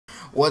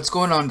What's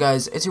going on,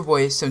 guys? It's your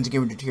boy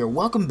 17GamerDude here.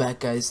 Welcome back,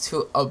 guys,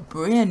 to a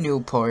brand new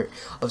part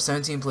of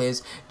 17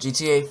 Plays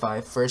GTA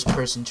 5 First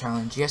Person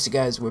Challenge. Yes,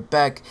 guys, we're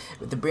back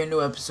with a brand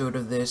new episode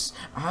of this.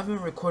 I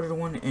haven't recorded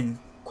one in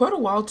quite a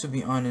while, to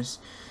be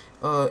honest.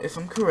 If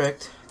I'm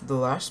correct, the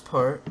last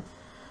part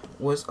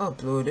was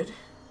uploaded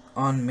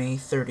on May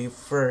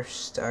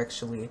 31st,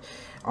 actually,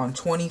 on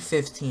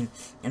 2015,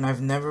 and I've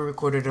never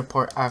recorded a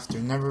part after,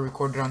 never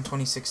recorded on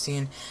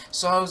 2016,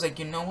 so I was like,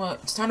 you know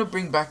what, it's time to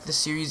bring back the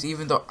series,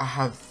 even though I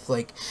have,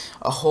 like,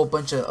 a whole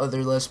bunch of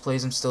other Let's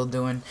Plays I'm still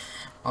doing.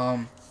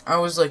 I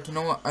was like, you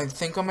know what, I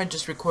think I might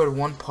just record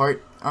one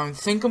part. I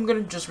think I'm gonna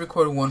just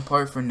record one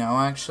part for now,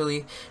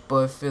 actually,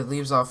 but if it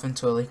leaves off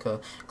into, like, a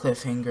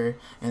cliffhanger,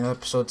 and the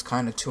episode's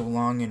kind of too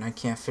long, and I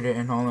can't fit it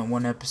in all in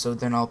one episode,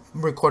 then I'll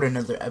record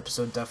another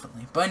episode,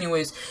 definitely. But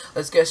anyways,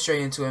 let's get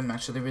straight into it. I'm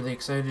actually really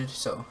excited,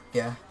 so,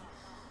 yeah.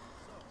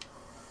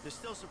 There's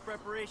still some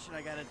preparation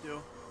I gotta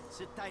do.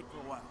 Sit tight for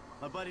a while.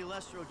 My buddy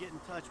Lester will get in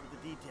touch with the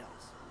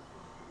details.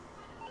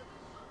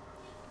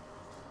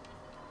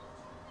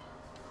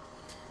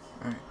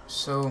 Alright,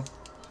 so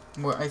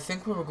what I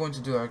think what we're going to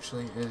do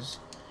actually is,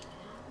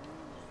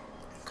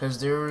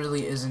 because there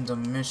really isn't a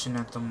mission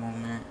at the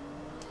moment,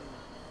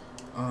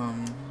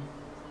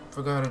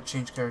 forgot how to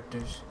change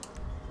characters.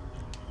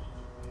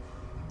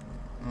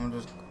 I'll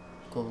just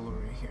go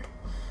over here.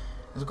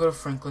 Let's go to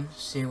Franklin,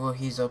 see what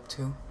he's up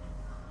to.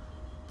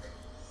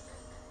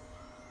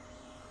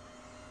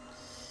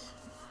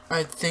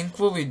 I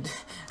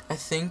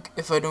think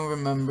if I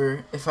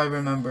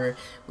remember,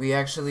 we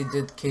actually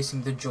did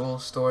casing the Joel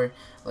store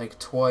like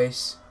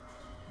twice,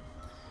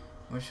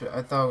 which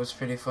I thought was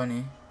pretty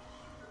funny.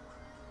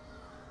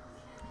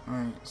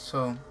 Alright,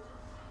 so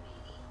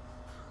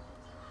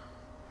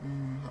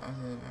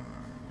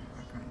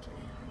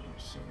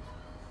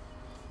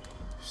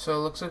it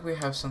looks like we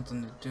have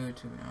something to do,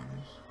 to be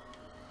honest.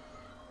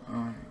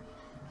 Alright,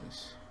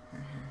 this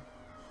right here.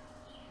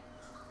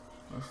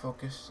 We're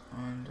focused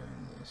on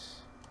doing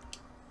this.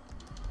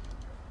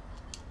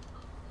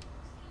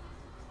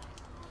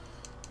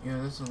 Yeah,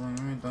 this is a long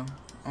right though.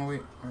 Oh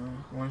wait, our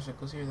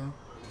motorcycle's here though.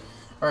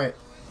 Alright.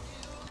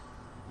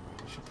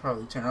 Should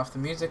probably turn off the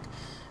music.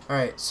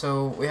 Alright,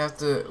 so we're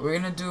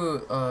gonna do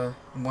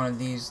one of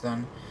these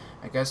then,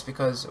 I guess,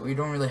 because we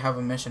don't really have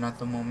a mission at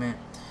the moment.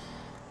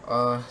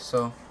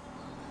 So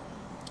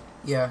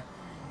yeah.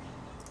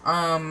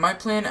 My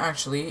plan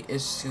actually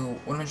is to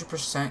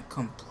 100%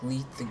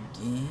 complete the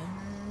game.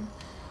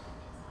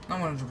 Not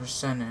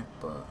 100% it,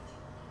 but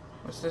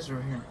what's this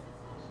over here?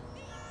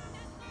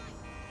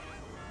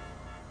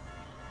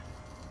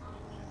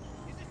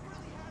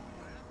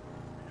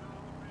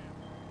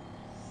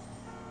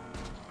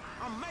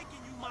 I'm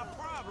making you my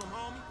problem,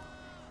 homie.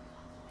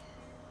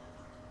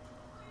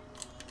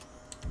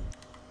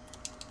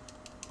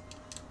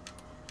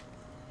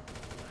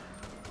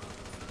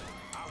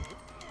 I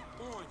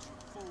warned you,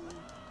 fool.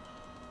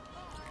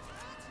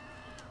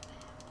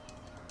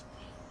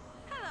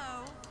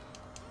 Hello.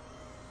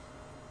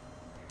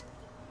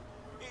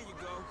 Here you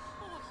go.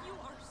 Oh, you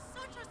are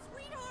such a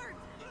sweetheart.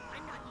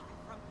 I'm not even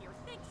from here.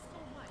 Thanks so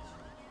much.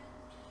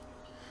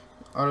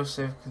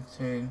 Autosave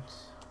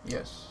contains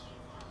yes.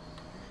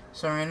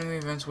 So random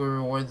events will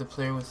reward the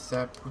player with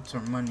zap boots or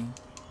money.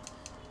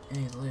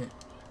 Hey, lit.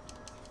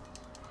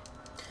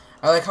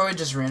 I like how I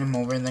just ran him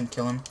over and then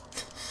kill him.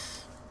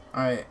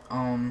 Alright,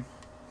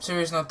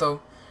 serious note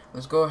though,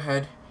 let's go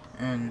ahead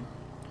and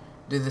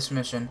do this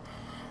mission.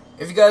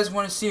 If you guys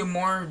want to see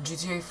more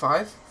GTA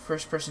 5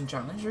 first person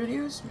challenge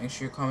videos, make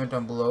sure you comment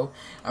down below.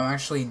 I'm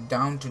actually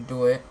down to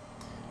do it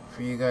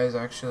for you guys,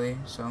 actually,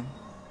 so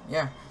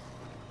yeah.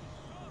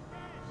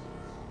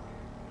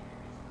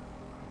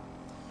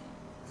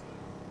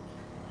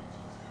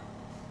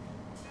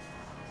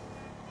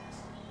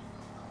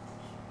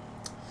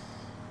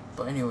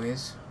 But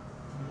anyways,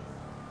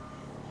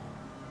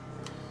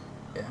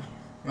 yeah,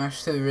 I'm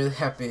actually really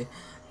happy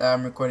that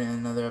I'm recording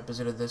another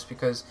episode of this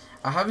because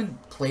I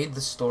haven't played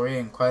the story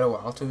in quite a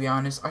while, to be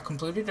honest. I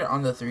completed it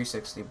on the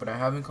 360, but I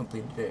haven't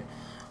completed it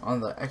on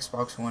the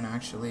Xbox One,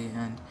 actually.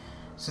 And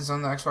since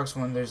on the Xbox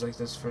One there's like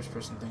this first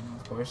person thing,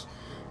 of course,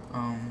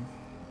 kind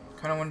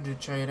of wanted to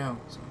try it out,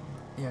 so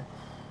yeah.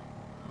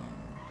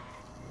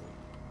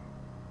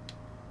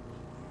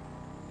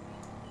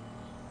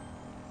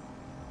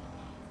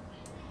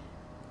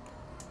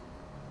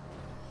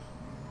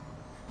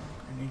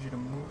 I need you to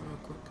move real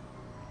quick.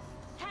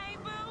 Hey,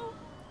 boo.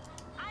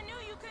 I knew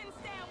you couldn't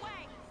stay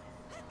away.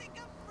 I think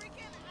I'm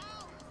freaking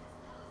out.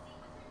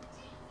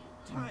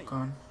 Oh,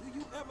 God. Do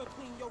you ever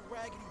clean your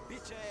raggedy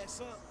bitch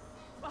ass up?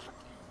 Fuck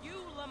you,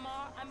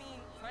 Lamar. I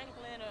mean,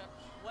 Franklin or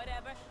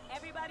whatever.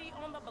 Everybody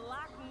on the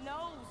block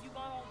knows you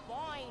gone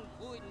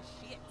Vinewood and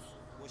shit.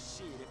 Well,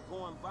 shit, if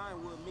going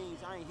Vinewood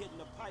means I ain't hitting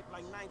the pipe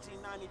like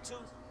 1992,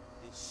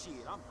 then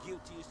shit, I'm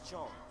guilty as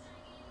charged.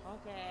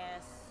 Punk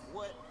ass.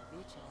 What?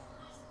 Bitch ass.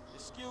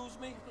 Excuse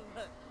me?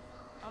 Look,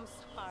 I'm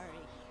sorry,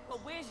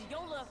 but where's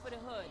your love for the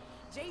hood?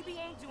 JB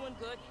ain't doing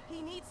good.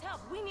 He needs help.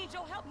 We need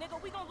your help,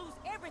 nigga. We gonna lose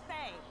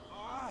everything.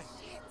 All right.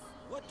 Shit.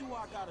 What do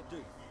I gotta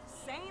do?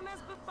 Same as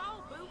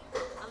before, boo.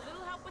 A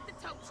little help with the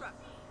tow truck.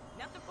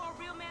 Nothing for a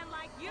real man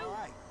like you. All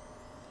right.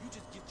 You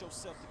just get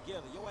yourself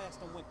together. Your ass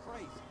done went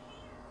crazy.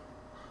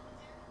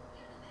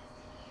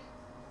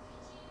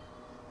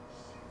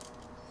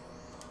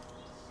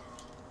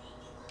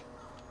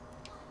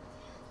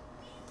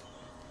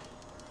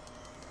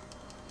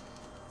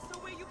 So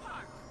where you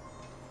park?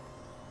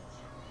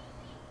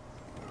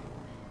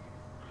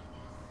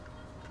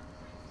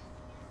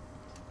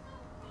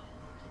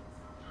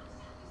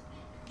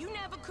 You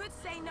never could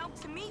say no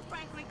to me,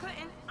 Franklin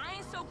Clinton. I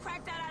ain't so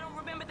cracked out I don't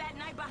remember that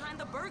night behind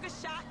the burger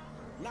shop.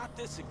 Not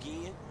this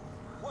again.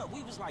 What,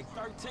 we was like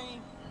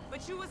 13?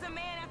 But you was a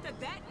man after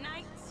that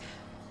night.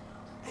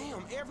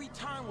 Damn, every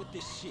time with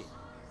this shit.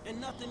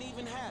 And nothing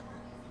even happened.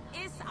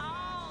 It's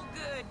all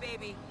good,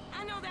 baby.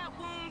 I know that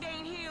wound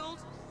ain't healed.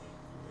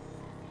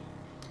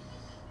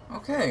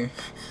 Okay.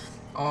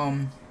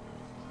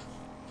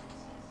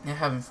 Yeah,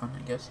 having fun,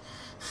 I guess.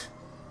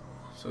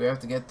 So we have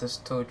to get this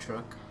tow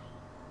truck.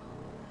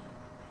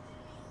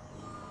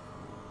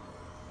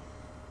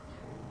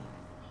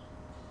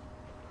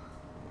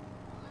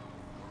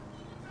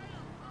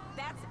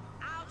 That's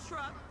our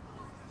truck.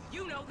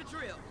 You know the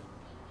drill.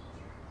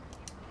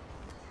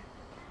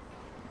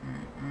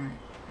 Alright.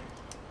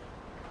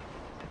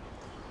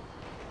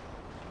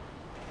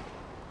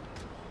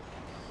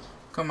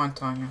 Come on,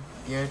 Tanya.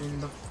 Get in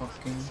the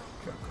fucking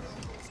truck.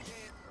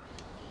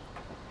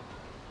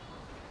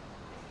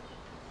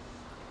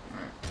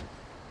 Alright.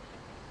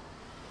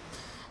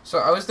 So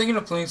I was thinking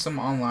of playing some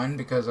online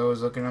because I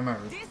was looking at my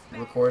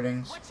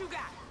recordings. What you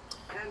got?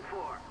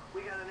 10-4.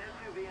 We got an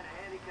SUV in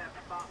a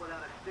handicapped spot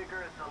without a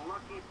sticker. It's a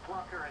Lucky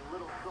Plucker and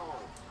Little Soul.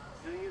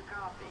 Do you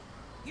copy?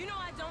 You know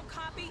I don't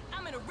copy.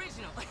 I'm an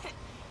original.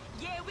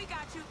 Yeah, we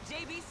got you.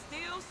 JB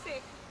still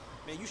sick.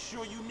 Man, you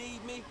sure you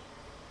need me?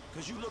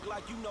 Cause you look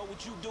like you know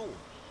what you doing.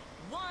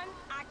 One,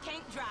 I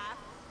can't drive.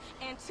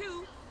 And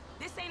two,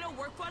 this ain't no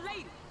work for a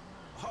lady.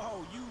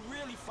 Oh, you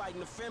really fighting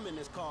the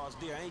feminist cause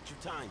there, ain't you,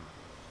 Tanya?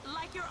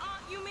 Like your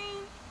aunt, you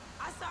mean?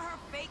 I saw her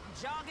fake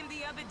jogging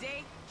the other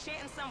day,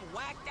 chanting some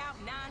whacked out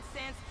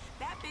nonsense.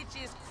 That bitch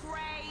is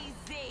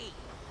crazy.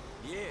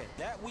 Yeah,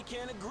 that we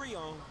can't agree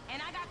on.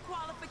 And I got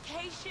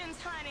qualifications,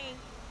 honey.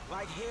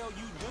 Like hell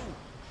you do.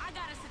 I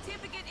got a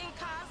certificate in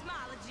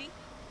cosmology.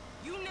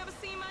 You never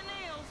seen my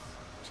nails.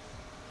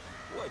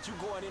 What, you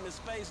going into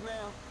space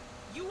now?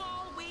 You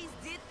always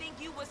did think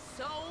you were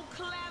so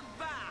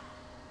clever.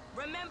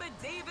 Remember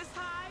Davis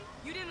High?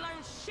 You didn't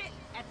learn shit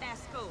at that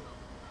school.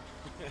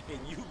 And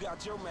you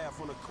got your math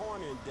on the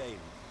corner in Davis.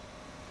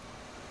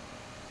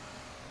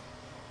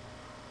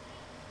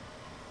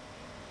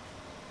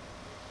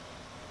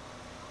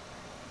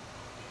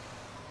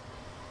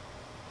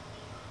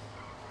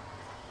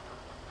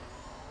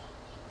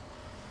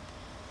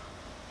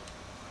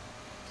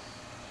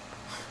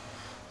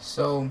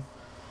 So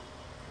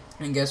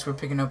I guess we're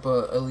picking up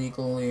a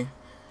illegally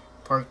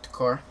parked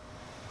car.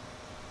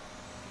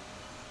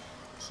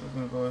 So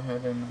we're gonna go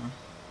ahead and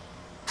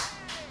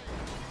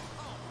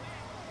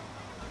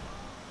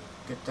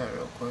get that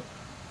real quick.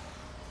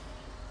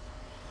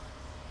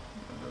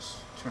 I'll just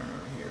turn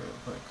over here real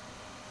quick.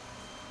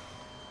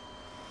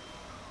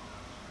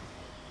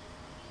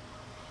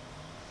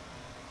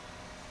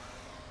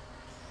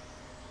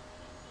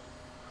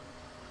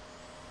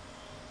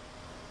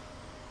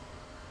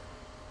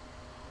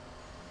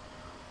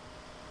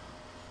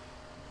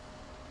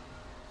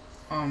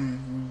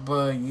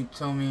 But you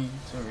told me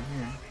it's over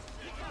here.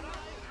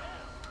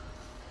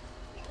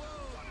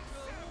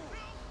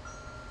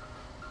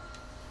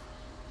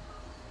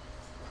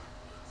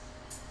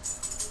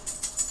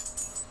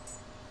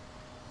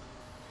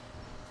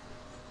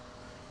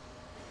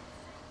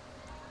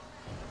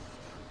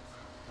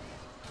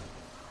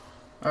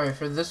 Alright,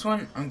 for this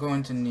one, I'm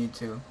going to need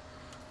to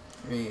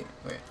wait.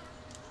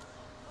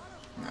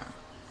 Nah.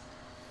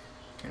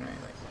 Can I,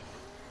 like,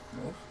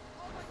 move?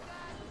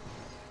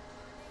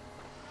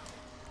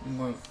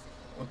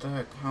 What the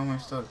heck? How am I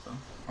stuck, though?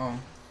 Oh.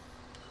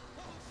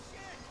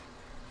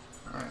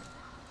 Alright.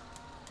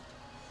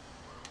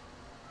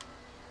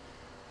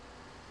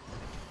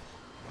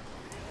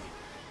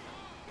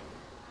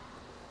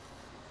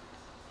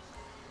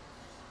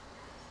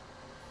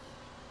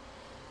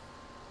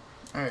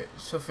 Alright,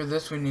 so for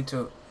this we need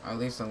to at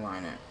least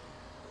align it.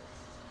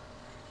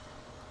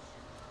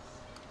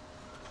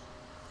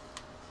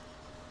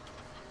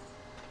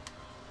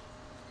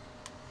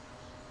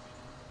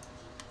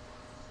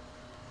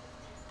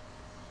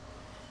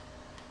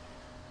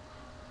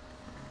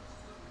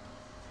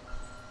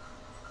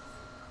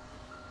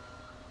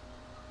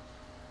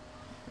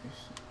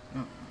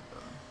 No,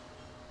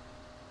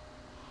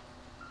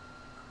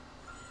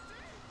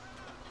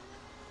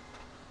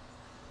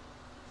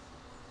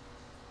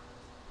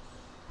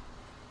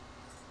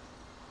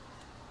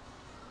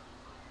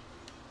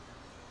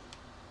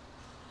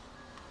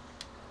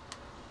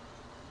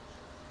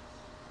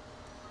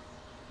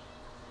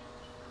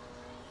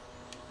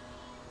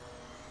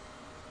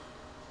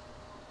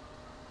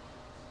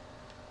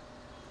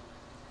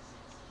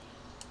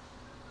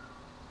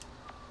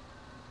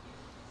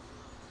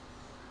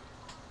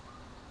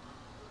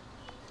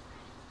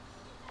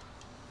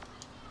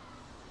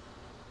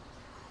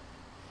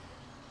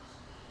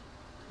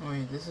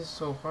 this is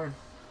so hard.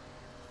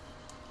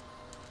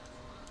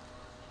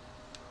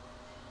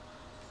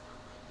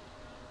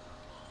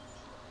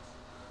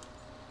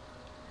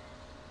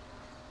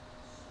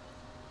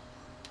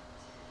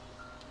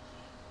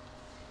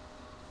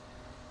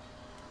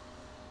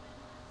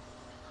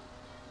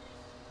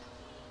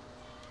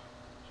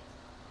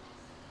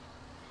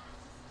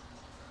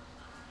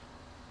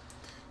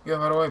 Yo,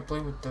 how do I play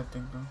with that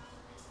thing, though?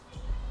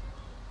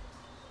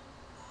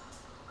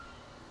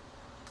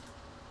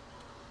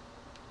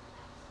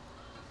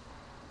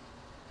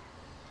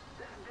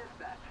 This is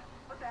dispatch.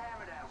 Put the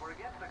hammer down. We're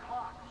against the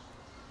clock.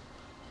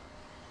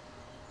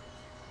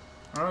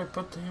 How do I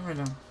put the hammer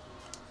down?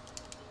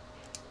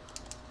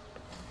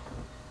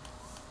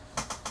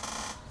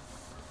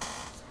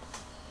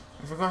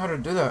 I forgot how to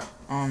do that.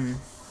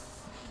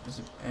 Is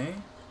it A?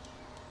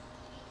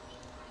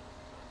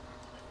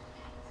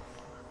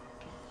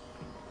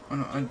 Oh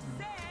no, Said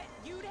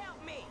you'd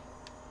help me.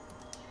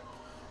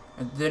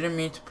 I didn't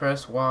mean to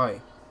press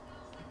Y.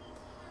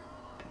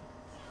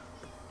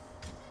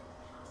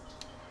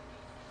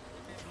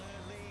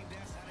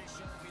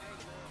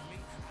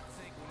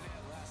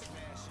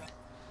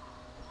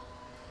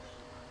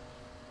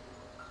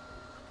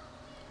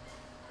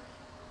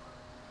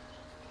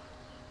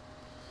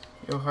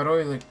 Yo, how do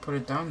I like put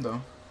it down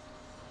though?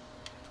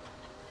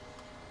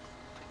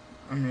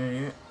 I'm an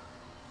idiot.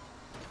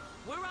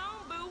 We're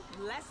on, boo.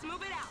 Let's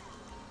move it out.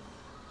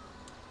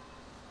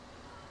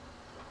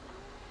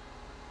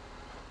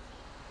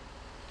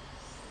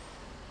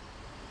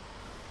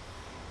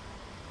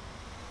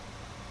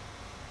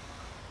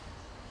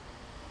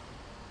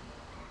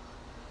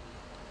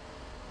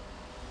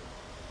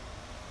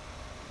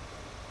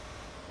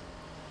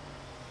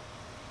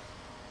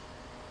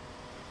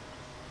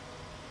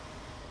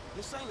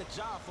 This ain't a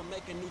job for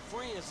making new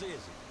friends, is it?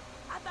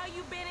 I thought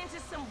you'd been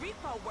into some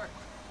repo work.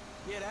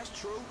 Yeah, that's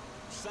true.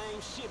 Same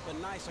shit, but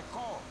nicer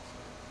cars.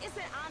 It's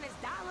an honest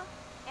dollar,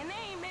 and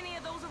there ain't many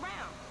of those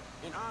around.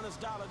 An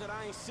honest dollar that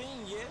I ain't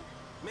seen yet.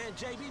 Man,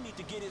 JB need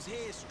to get his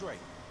head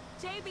straight.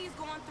 JB's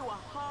going through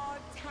a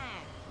hard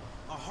time.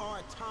 A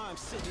hard time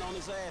sitting on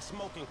his ass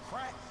smoking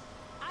crack.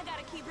 I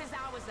gotta keep his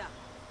hours up.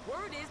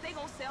 Word is they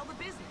gonna sell the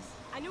business.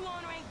 A new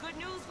owner ain't good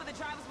news for the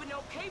drivers with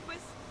no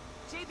papers.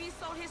 JB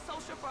sold his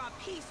social for a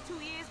piece 2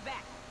 years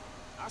back.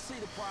 I see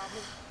the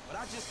problem, but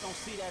I just don't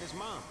see that as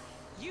mine.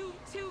 You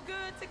too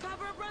good to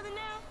cover a brother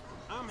now?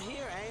 I'm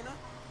here, ain't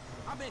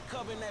I? I've been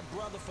covering that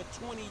brother for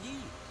 20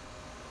 years.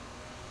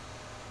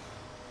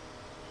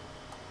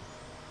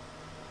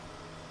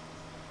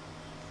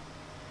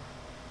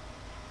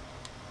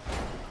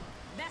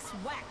 That's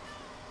whack.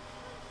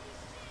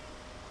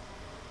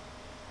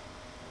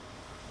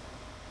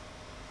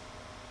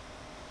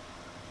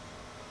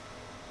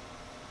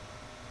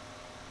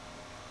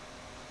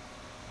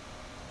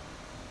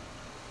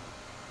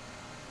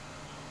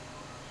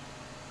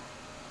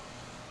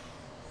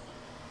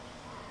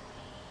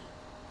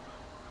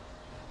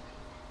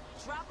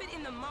 Drop it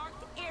in the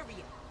marked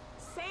area.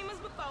 Same as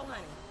before,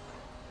 honey.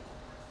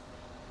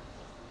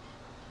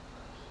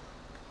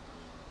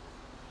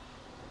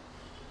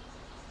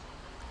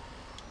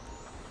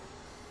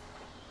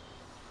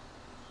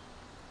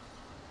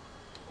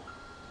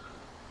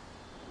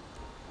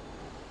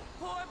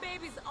 Poor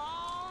baby's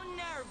all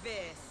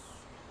nervous.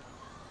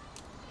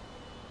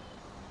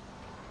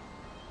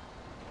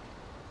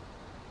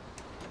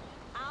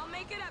 I'll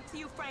make it up to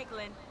you,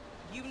 Franklin.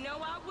 You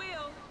know I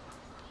will.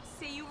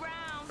 See you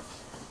round.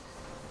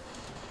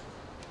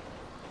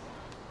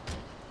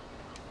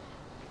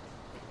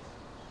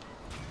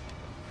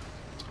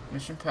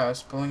 Mission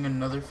passed. Pulling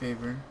another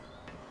favor.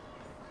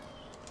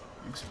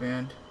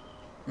 Expand.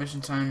 Mission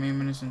time 8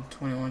 minutes and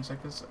 21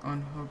 seconds.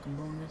 Unhook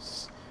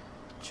bonus.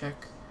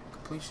 Check.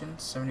 Completion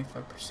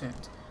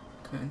 75%.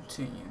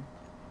 Continue.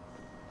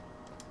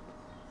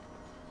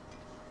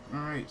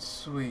 Alright,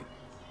 sweet.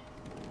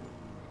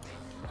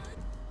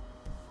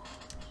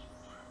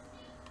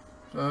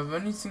 Do I have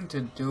anything to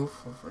do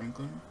for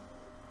Franklin?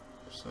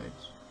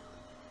 Besides.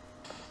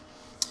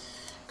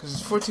 Because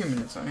it's 14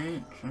 minutes. I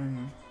ain't trying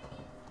to.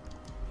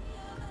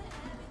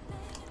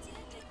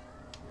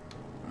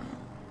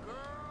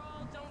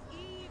 Girl, don't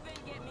even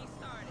get me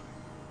started.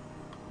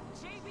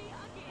 JB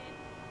again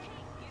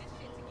can't get his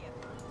shit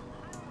together.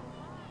 I don't know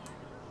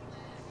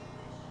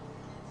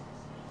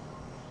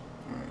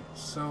why. Alright,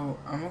 so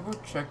I'm gonna go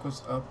check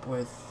what's up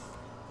with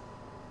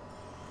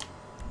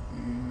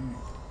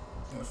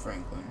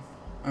Franklin.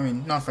 I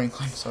mean, not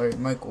Franklin, sorry,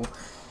 Michael.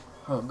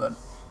 Oh god.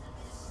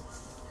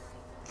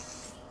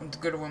 What's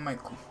good with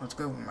Michael? What's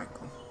good with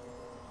Michael?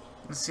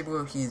 Let's see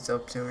what he's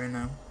up to right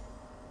now.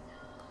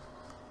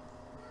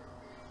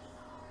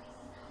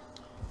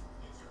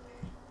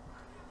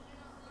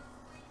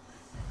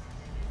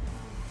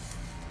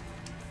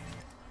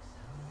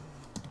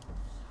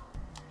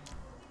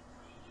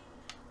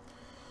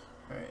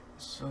 Alright,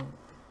 so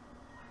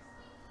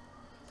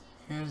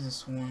here's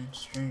this one,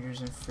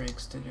 strangers and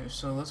freaks to do.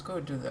 So let's go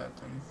do that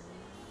then.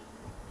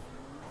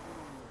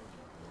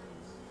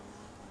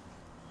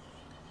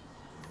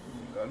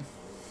 Oh god.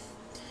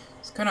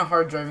 It's kind of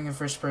hard driving in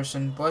first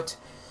person, but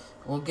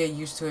we'll get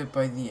used to it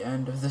by the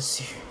end of the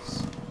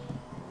series.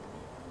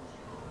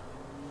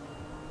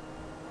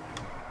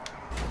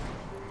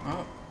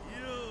 Oh.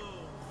 You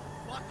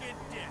fucking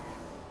dick.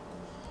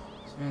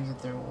 This means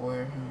that they're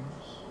warehouse.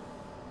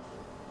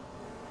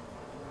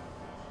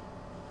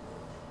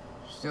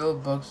 Still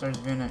bug starts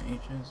being at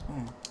H's.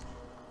 Oh.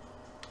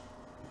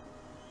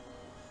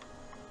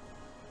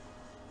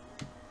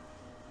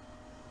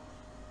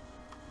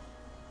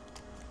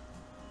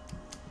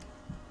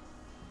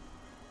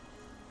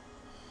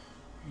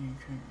 I'm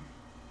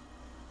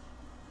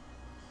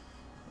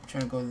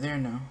trying to go there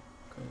now,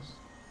 because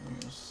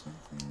there's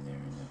something there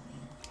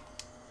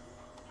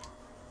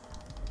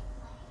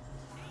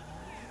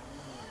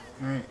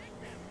that Alright.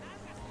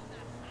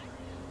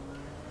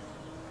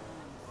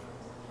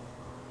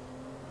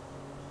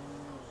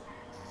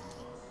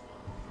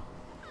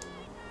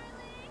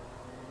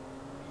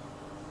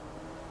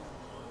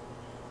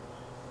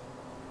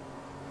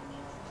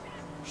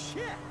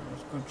 Shit.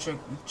 Let's go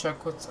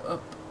check what's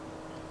up.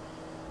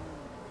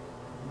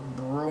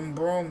 Broom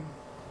broom.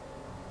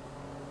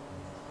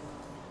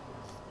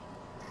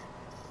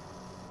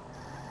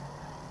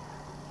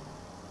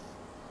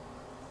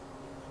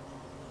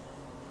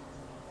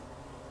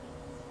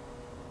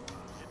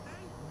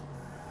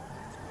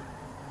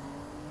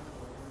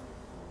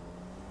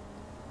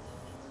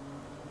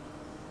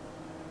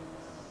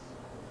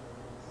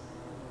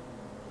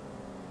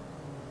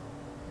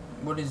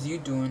 What is you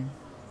doing?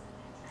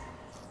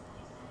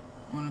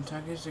 When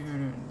attacking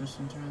security, the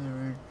center of the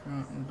red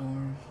front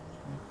doors.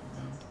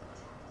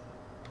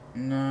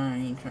 Nah, I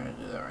ain't trying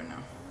to do that right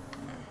now.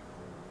 Nah.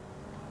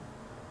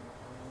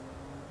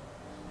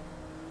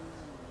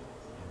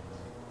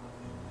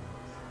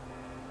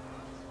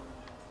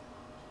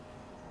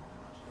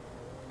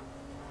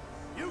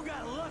 You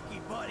got lucky,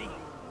 buddy.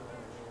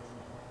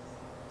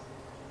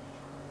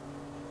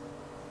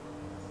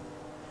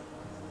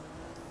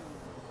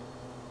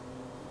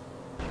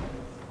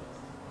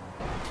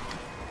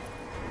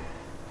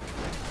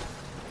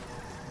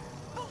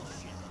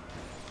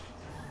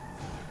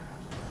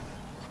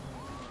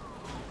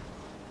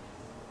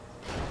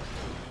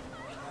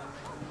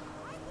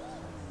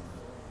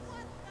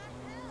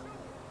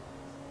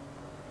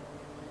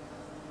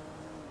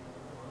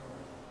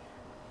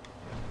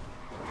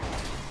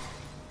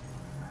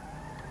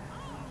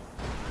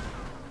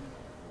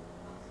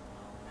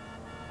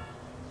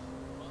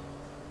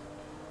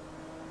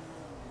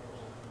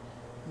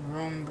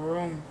 Broom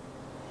broom.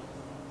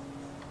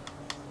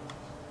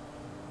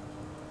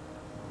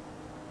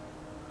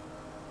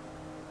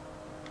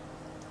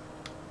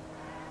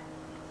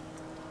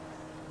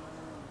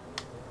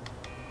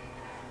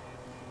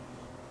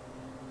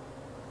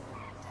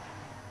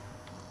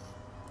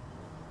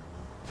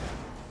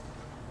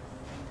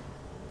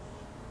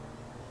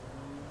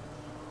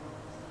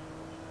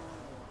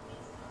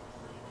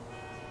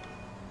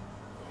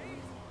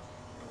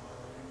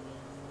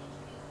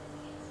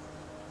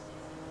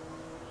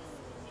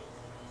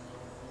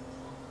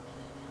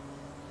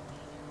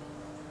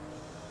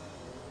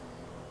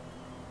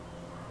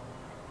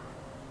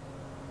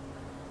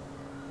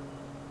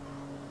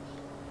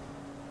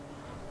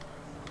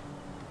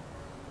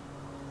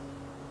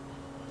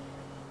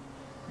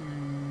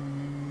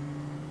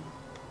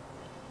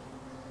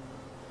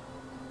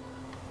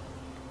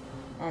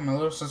 Oh, my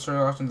little sister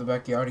locked in the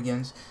backyard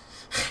again.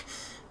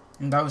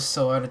 And that was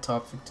so out of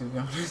topic, to be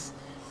honest.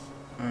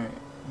 Alright.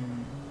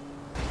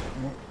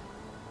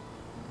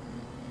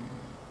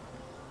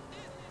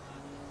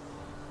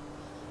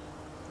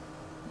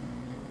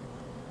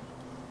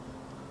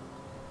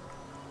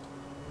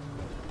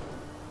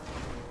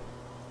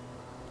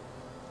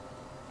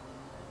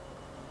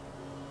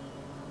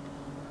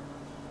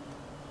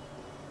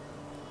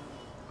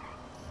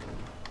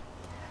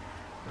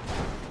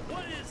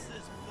 What is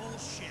this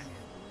bullshit?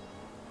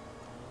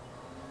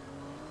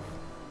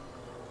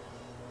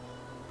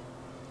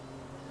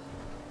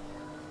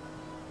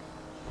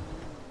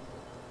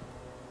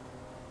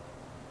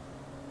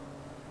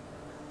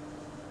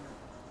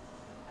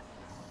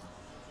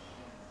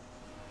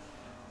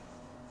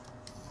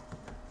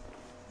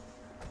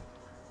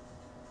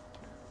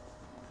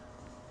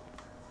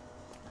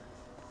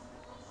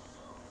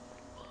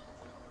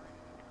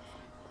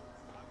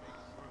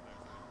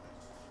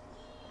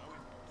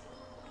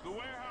 The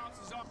warehouse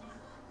is up.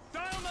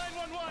 Dial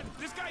 911!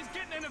 This guy's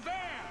getting in a van!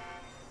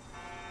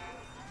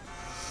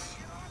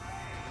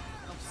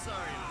 I'm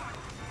sorry.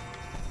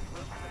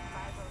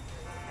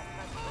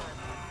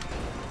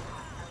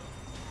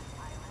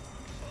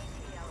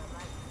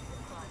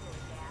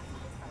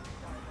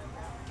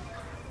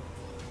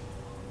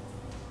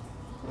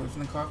 Away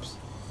from the cops.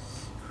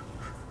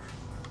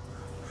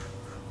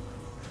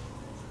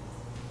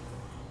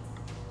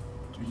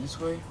 Through this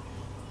way.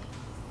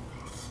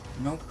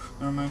 Nope,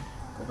 never mind.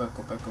 Go back,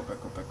 go back, go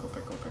back, go back, go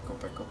back, go back, go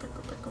back, go back,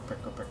 go back, go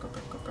back, go back, go back, go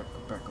back, go back, go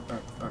back, go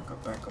back, go back, go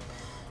back.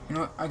 You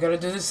know what? I gotta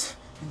do this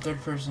in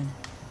third person.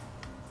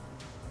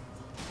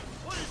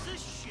 What is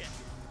this shit?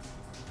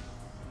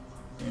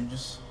 And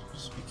just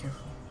be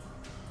careful.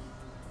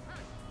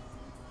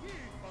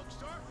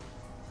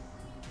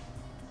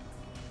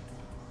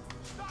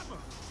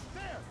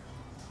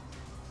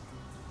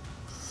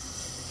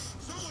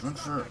 Run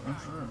for it, run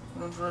for it,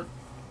 run for it.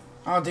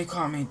 Oh, they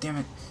caught me, damn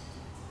it.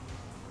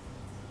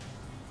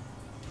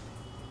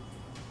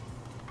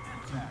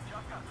 Okay.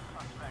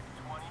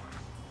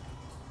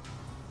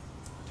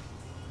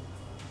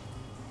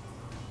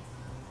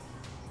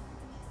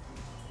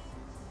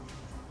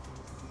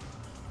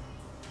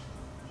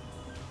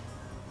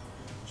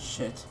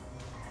 Shit.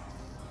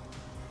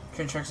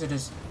 Train tracks it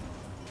is.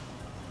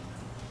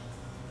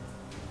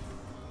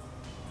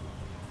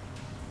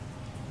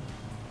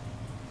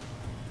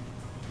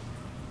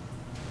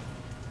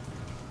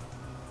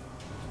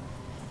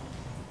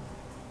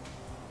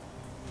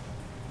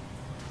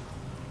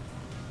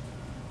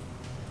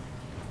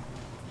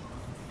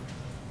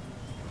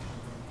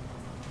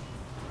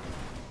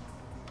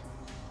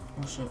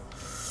 Oh shit.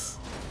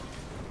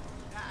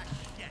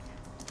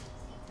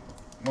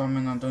 Why am I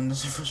not doing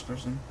this in first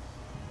person?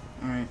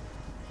 Alright,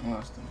 I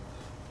lost him.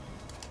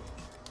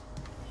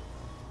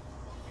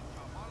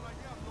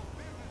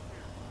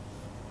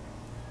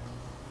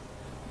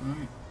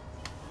 Alright.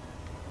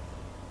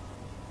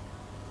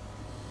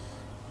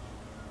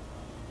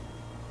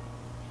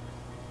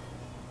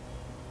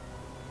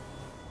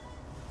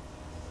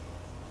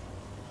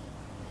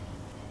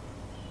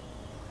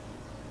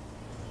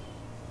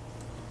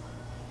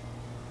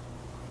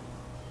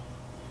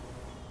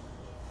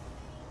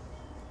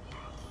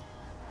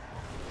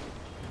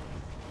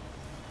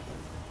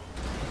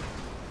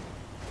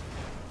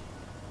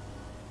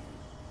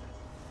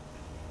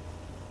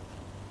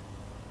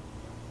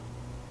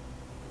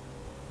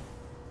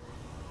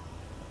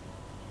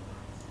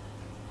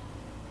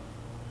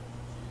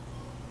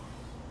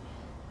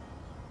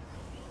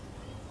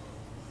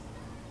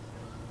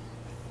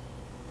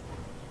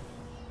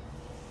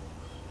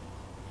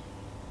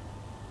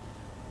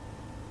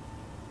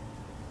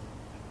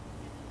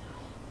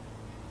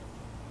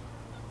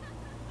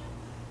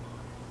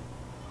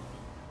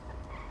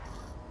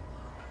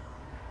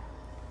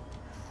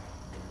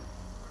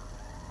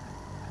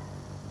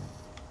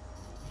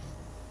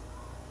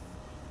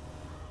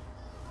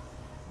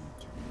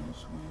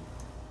 This way.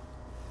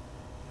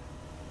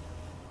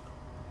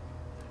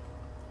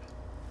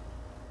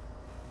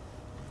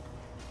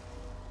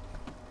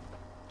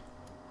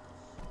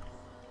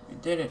 We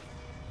did it.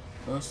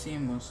 Lo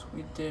hicimos.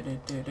 We did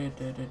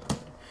it.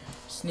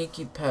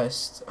 Sneaky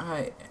pest.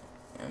 I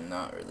am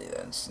not really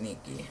that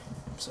sneaky.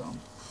 So,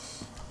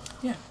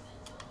 yeah.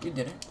 We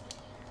did it.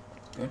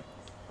 Good.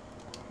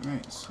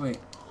 Alright, sweet.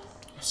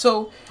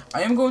 So,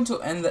 I am going to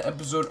end the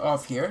episode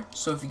off here.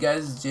 So, if you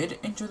guys did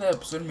enjoy the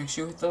episode, make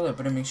sure you hit the like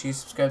button. Make sure you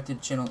subscribe to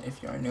the channel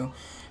if you are new.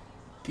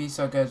 Peace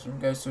out, guys.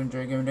 Remember, guys, to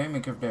enjoy Gamer Day.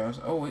 Make every day.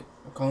 Oh, wait.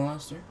 We're calling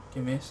Lester.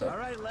 Give me a sec. All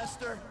right,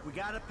 Lester. We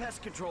got a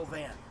pest control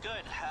van. Good.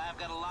 I've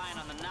got a line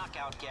on the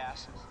knockout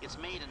gas. It's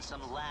made in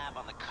some lab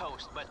on the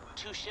coast, but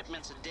 2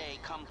 shipments a day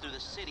come through the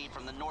city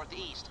from the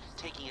northeast,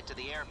 taking it to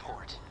the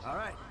airport. All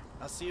right.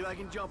 I'll see if I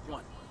can jump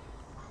one.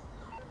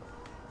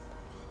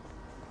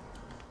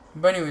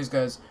 But anyways,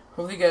 guys,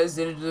 hopefully you guys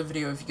did enjoy the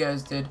video. If you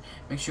guys did,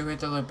 make sure you hit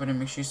the like button.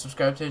 Make sure you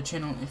subscribe to the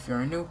channel if you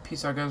are new.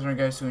 Peace out, guys.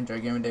 Remember, guys, to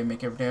enjoy Gamer Day.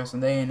 Make every day awesome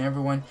day. And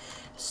everyone,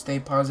 stay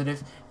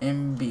positive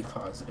and be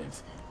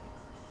positive.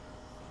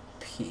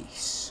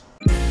 Peace.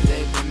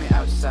 They put me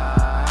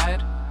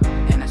outside,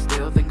 and I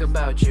still think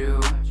about you.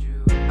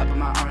 I put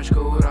my orange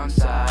coat on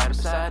side by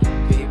side.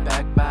 Be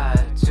back by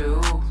 2.